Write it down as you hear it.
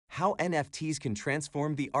how NFTs can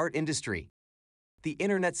transform the art industry. The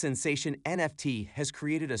internet sensation NFT has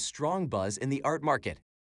created a strong buzz in the art market.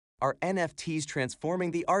 Are NFTs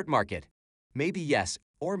transforming the art market? Maybe yes,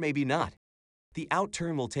 or maybe not. The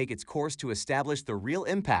outturn will take its course to establish the real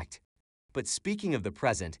impact. But speaking of the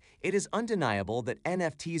present, it is undeniable that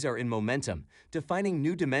NFTs are in momentum, defining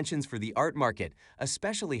new dimensions for the art market,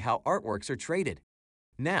 especially how artworks are traded.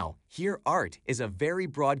 Now, here art is a very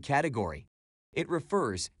broad category. It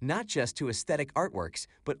refers not just to aesthetic artworks,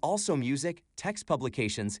 but also music, text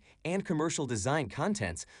publications, and commercial design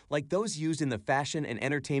contents like those used in the fashion and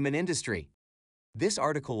entertainment industry. This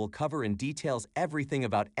article will cover in details everything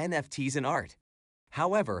about NFTs and art.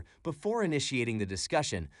 However, before initiating the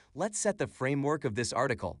discussion, let's set the framework of this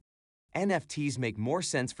article. NFTs make more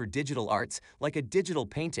sense for digital arts like a digital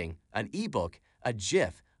painting, an ebook, a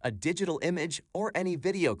GIF, a digital image, or any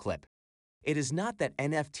video clip. It is not that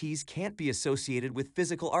NFTs can't be associated with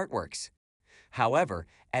physical artworks. However,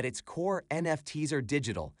 at its core, NFTs are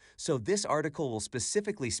digital, so this article will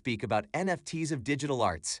specifically speak about NFTs of digital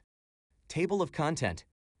arts. Table of content.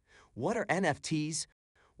 What are NFTs?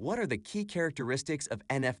 What are the key characteristics of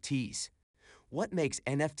NFTs? What makes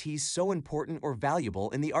NFTs so important or valuable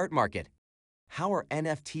in the art market? How are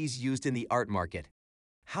NFTs used in the art market?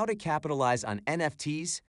 How to capitalize on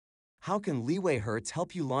NFTs? How can Leeway Hertz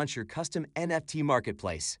help you launch your custom NFT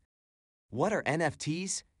marketplace? What are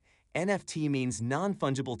NFTs? NFT means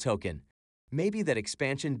non-fungible token. Maybe that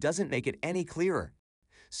expansion doesn't make it any clearer.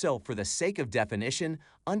 So, for the sake of definition,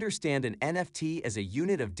 understand an NFT as a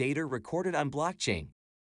unit of data recorded on blockchain.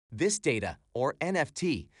 This data, or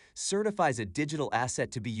NFT, certifies a digital asset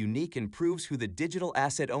to be unique and proves who the digital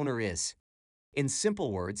asset owner is. In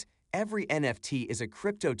simple words, every NFT is a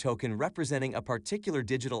crypto token representing a particular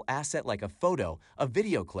digital asset like a photo, a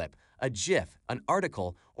video clip, a GIF, an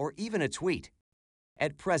article, or even a tweet.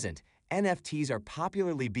 At present, NFTs are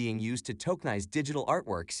popularly being used to tokenize digital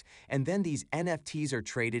artworks, and then these NFTs are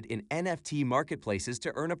traded in NFT marketplaces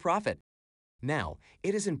to earn a profit. Now,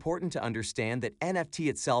 it is important to understand that NFT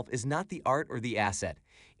itself is not the art or the asset.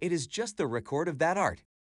 It is just the record of that art.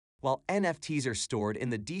 While NFTs are stored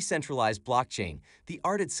in the decentralized blockchain, the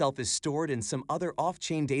art itself is stored in some other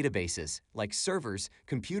off-chain databases, like servers,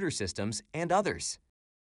 computer systems, and others.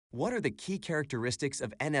 What are the key characteristics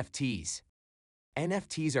of NFTs?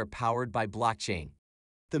 NFTs are powered by blockchain.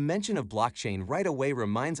 The mention of blockchain right away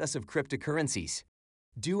reminds us of cryptocurrencies.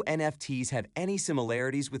 Do NFTs have any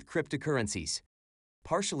similarities with cryptocurrencies?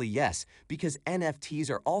 Partially yes, because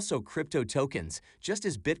NFTs are also crypto tokens, just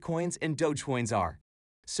as Bitcoins and Dogecoins are.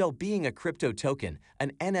 So, being a crypto token,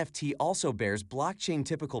 an NFT also bears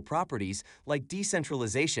blockchain-typical properties like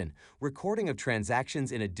decentralization, recording of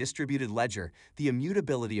transactions in a distributed ledger, the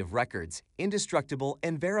immutability of records, indestructible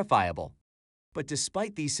and verifiable. But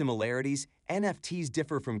despite these similarities, NFTs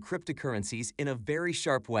differ from cryptocurrencies in a very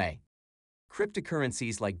sharp way.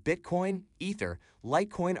 Cryptocurrencies like Bitcoin, Ether,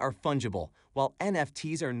 Litecoin are fungible, while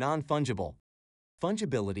NFTs are non-fungible.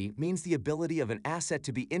 Fungibility means the ability of an asset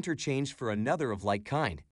to be interchanged for another of like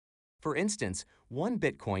kind. For instance, one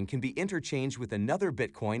Bitcoin can be interchanged with another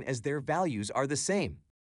Bitcoin as their values are the same.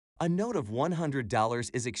 A note of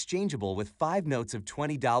 $100 is exchangeable with 5 notes of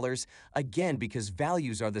 $20, again because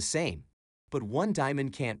values are the same. But one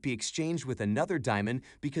diamond can't be exchanged with another diamond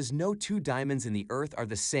because no two diamonds in the earth are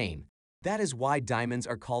the same. That is why diamonds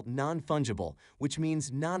are called non-fungible, which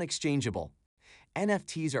means non-exchangeable.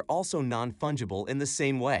 NFTs are also non-fungible in the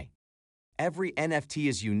same way. Every NFT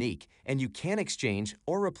is unique, and you can't exchange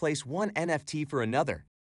or replace one NFT for another.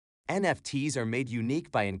 NFTs are made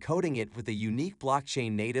unique by encoding it with a unique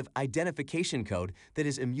blockchain-native identification code that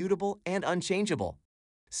is immutable and unchangeable.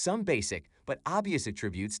 Some basic but obvious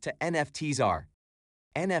attributes to NFTs are: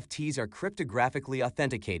 NFTs are cryptographically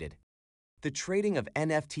authenticated. The trading of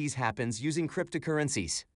NFTs happens using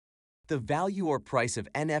cryptocurrencies. The value or price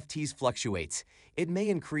of NFTs fluctuates. It may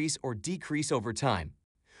increase or decrease over time.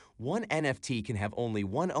 One NFT can have only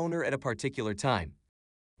one owner at a particular time.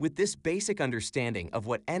 With this basic understanding of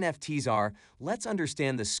what NFTs are, let's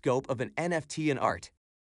understand the scope of an NFT in art.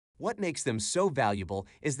 What makes them so valuable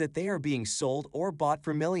is that they are being sold or bought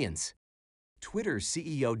for millions. Twitter's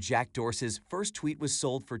CEO Jack Dorsey's first tweet was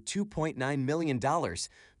sold for $2.9 million.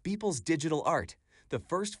 Beeple's digital art, the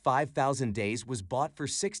first 5,000 days, was bought for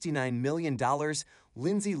 $69 million.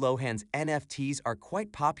 Lindsay Lohan's NFTs are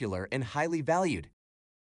quite popular and highly valued.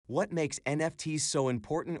 What makes NFTs so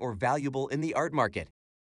important or valuable in the art market?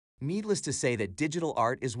 Needless to say that digital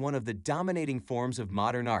art is one of the dominating forms of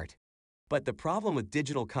modern art. But the problem with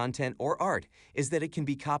digital content or art is that it can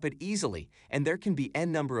be copied easily, and there can be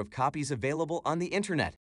n number of copies available on the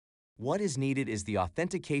internet. What is needed is the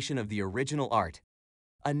authentication of the original art.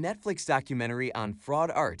 A Netflix documentary on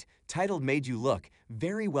fraud art, titled Made You Look,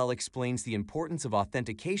 very well explains the importance of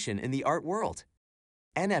authentication in the art world.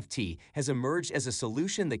 NFT has emerged as a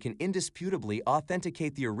solution that can indisputably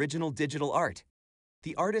authenticate the original digital art.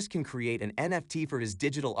 The artist can create an NFT for his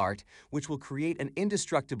digital art, which will create an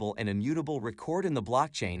indestructible and immutable record in the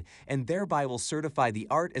blockchain and thereby will certify the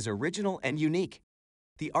art as original and unique.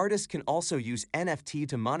 The artist can also use NFT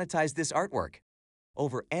to monetize this artwork.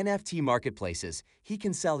 Over NFT marketplaces, he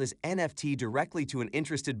can sell his NFT directly to an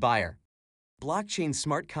interested buyer. Blockchain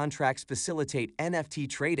smart contracts facilitate NFT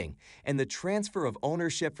trading, and the transfer of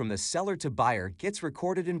ownership from the seller to buyer gets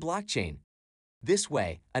recorded in blockchain. This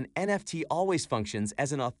way, an NFT always functions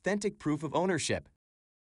as an authentic proof of ownership.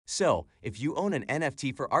 So, if you own an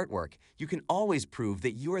NFT for artwork, you can always prove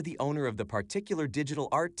that you are the owner of the particular digital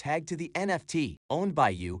art tagged to the NFT, owned by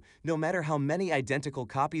you, no matter how many identical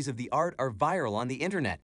copies of the art are viral on the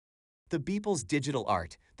internet. The Beeple's digital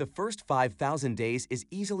art, the first 5,000 days, is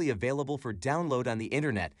easily available for download on the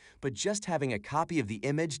internet, but just having a copy of the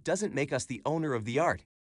image doesn't make us the owner of the art.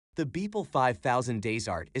 The Beeple 5,000 Days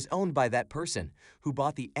art is owned by that person, who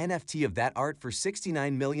bought the NFT of that art for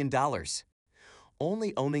 $69 million.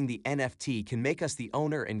 Only owning the NFT can make us the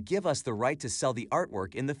owner and give us the right to sell the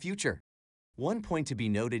artwork in the future. One point to be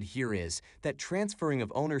noted here is that transferring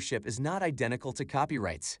of ownership is not identical to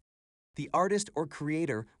copyrights. The artist or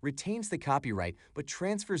creator retains the copyright but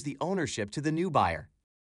transfers the ownership to the new buyer.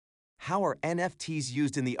 How are NFTs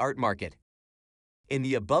used in the art market? In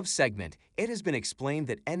the above segment, it has been explained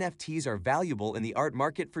that NFTs are valuable in the art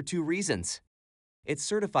market for two reasons. It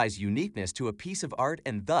certifies uniqueness to a piece of art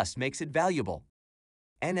and thus makes it valuable.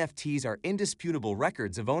 NFTs are indisputable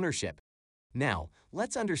records of ownership. Now,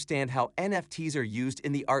 let's understand how NFTs are used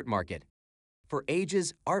in the art market. For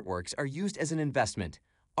ages, artworks are used as an investment.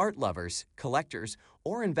 Art lovers, collectors,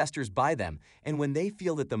 or investors buy them, and when they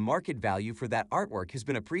feel that the market value for that artwork has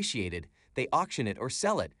been appreciated, they auction it or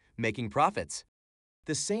sell it, making profits.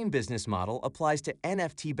 The same business model applies to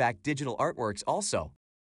NFT-backed digital artworks also.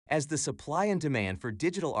 As the supply and demand for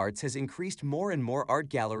digital arts has increased, more and more art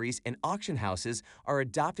galleries and auction houses are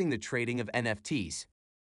adopting the trading of NFTs.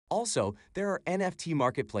 Also, there are NFT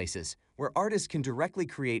marketplaces, where artists can directly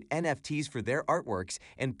create NFTs for their artworks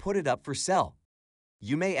and put it up for sale.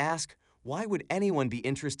 You may ask, why would anyone be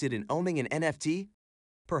interested in owning an NFT?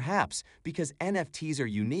 Perhaps because NFTs are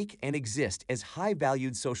unique and exist as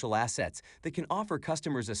high-valued social assets that can offer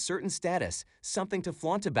customers a certain status, something to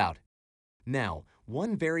flaunt about. Now,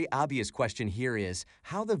 one very obvious question here is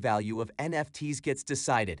how the value of NFTs gets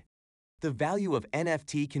decided. The value of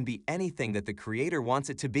NFT can be anything that the creator wants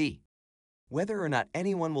it to be. Whether or not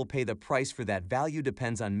anyone will pay the price for that value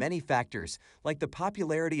depends on many factors, like the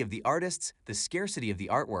popularity of the artists, the scarcity of the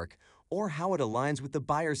artwork, or how it aligns with the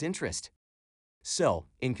buyer's interest. So,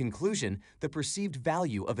 in conclusion, the perceived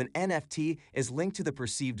value of an NFT is linked to the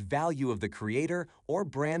perceived value of the creator or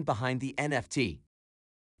brand behind the NFT.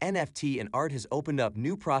 NFT and art has opened up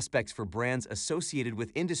new prospects for brands associated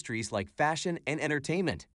with industries like fashion and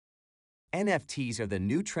entertainment. NFTs are the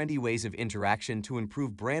new trendy ways of interaction to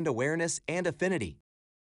improve brand awareness and affinity.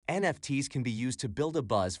 NFTs can be used to build a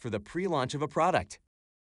buzz for the pre-launch of a product.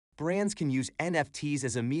 Brands can use NFTs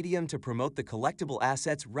as a medium to promote the collectible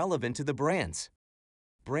assets relevant to the brands.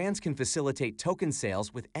 Brands can facilitate token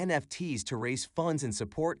sales with NFTs to raise funds and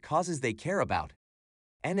support causes they care about.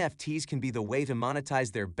 NFTs can be the way to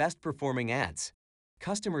monetize their best-performing ads.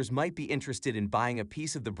 Customers might be interested in buying a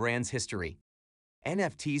piece of the brand's history.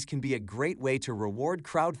 NFTs can be a great way to reward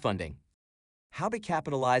crowdfunding. How to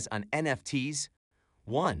capitalize on NFTs?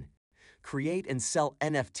 1. Create and sell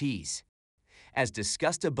NFTs. As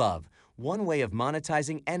discussed above, one way of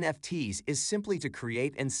monetizing NFTs is simply to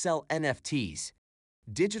create and sell NFTs.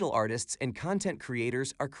 Digital artists and content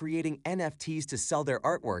creators are creating NFTs to sell their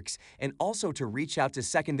artworks and also to reach out to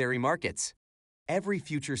secondary markets. Every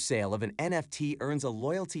future sale of an NFT earns a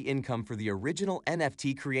loyalty income for the original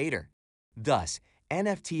NFT creator. Thus,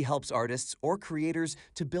 NFT helps artists or creators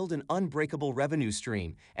to build an unbreakable revenue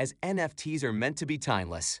stream, as NFTs are meant to be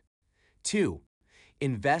timeless. 2.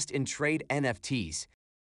 Invest in trade NFTs.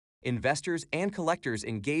 Investors and collectors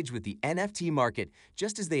engage with the NFT market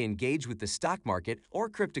just as they engage with the stock market or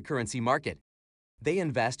cryptocurrency market. They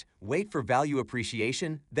invest, wait for value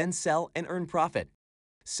appreciation, then sell and earn profit.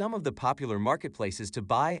 Some of the popular marketplaces to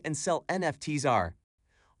buy and sell NFTs are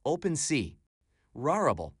OpenSea,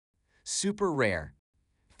 Rarible, Super Rare,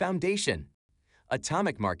 Foundation,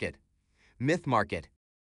 Atomic Market, Myth Market,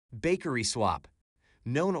 Bakery Swap,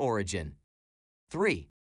 Known Origin. 3.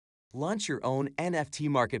 Launch your own NFT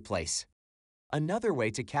marketplace. Another way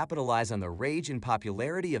to capitalize on the rage and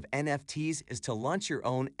popularity of NFTs is to launch your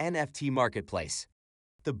own NFT marketplace.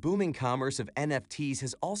 The booming commerce of NFTs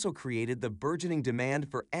has also created the burgeoning demand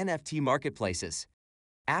for NFT marketplaces.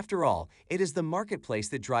 After all, it is the marketplace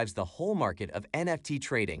that drives the whole market of NFT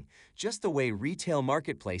trading, just the way retail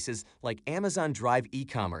marketplaces like Amazon drive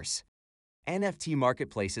e-commerce. NFT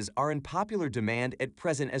marketplaces are in popular demand at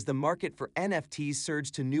present as the market for NFTs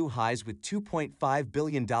surged to new highs with $2.5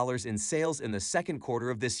 billion in sales in the second quarter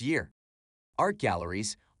of this year. Art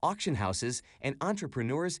galleries, auction houses, and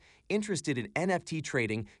entrepreneurs interested in NFT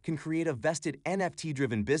trading can create a vested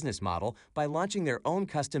NFT-driven business model by launching their own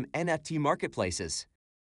custom NFT marketplaces.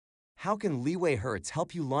 How can Leeway Hertz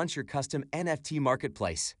help you launch your custom NFT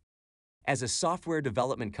marketplace? As a software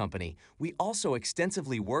development company, we also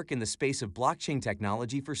extensively work in the space of blockchain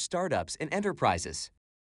technology for startups and enterprises.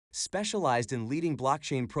 Specialized in leading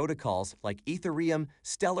blockchain protocols like Ethereum,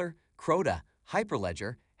 Stellar, Crota,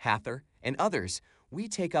 Hyperledger, Hather, and others, we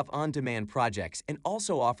take up on-demand projects and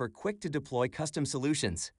also offer quick-to-deploy custom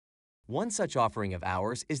solutions. One such offering of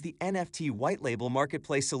ours is the NFT White Label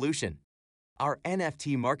Marketplace solution. Our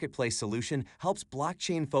NFT marketplace solution helps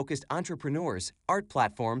blockchain-focused entrepreneurs, art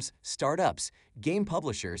platforms, startups, game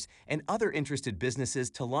publishers, and other interested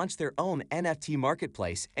businesses to launch their own NFT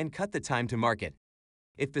marketplace and cut the time to market.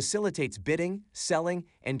 It facilitates bidding, selling,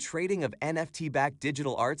 and trading of NFT-backed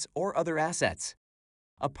digital arts or other assets.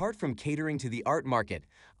 Apart from catering to the art market,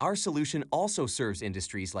 our solution also serves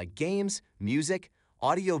industries like games, music,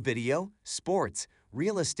 audio-video, sports,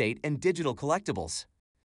 real estate, and digital collectibles.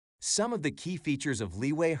 Some of the key features of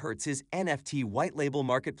Leeway Hertz's NFT White Label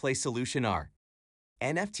Marketplace solution are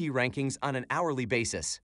NFT rankings on an hourly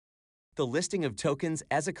basis, the listing of tokens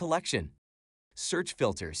as a collection, search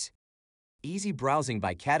filters, easy browsing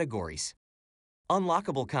by categories,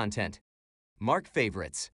 unlockable content, mark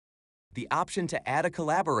favorites, the option to add a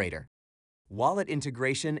collaborator, wallet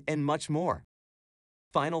integration, and much more.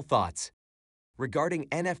 Final thoughts. Regarding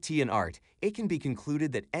NFT and art, it can be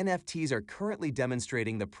concluded that NFTs are currently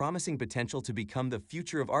demonstrating the promising potential to become the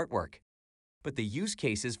future of artwork. But the use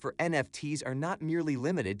cases for NFTs are not merely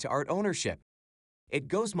limited to art ownership. It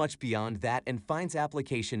goes much beyond that and finds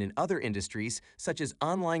application in other industries such as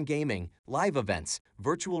online gaming, live events,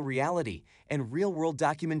 virtual reality, and real-world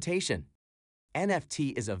documentation.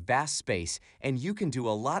 NFT is a vast space, and you can do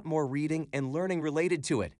a lot more reading and learning related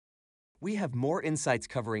to it. We have more insights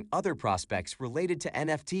covering other prospects related to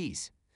NFTs.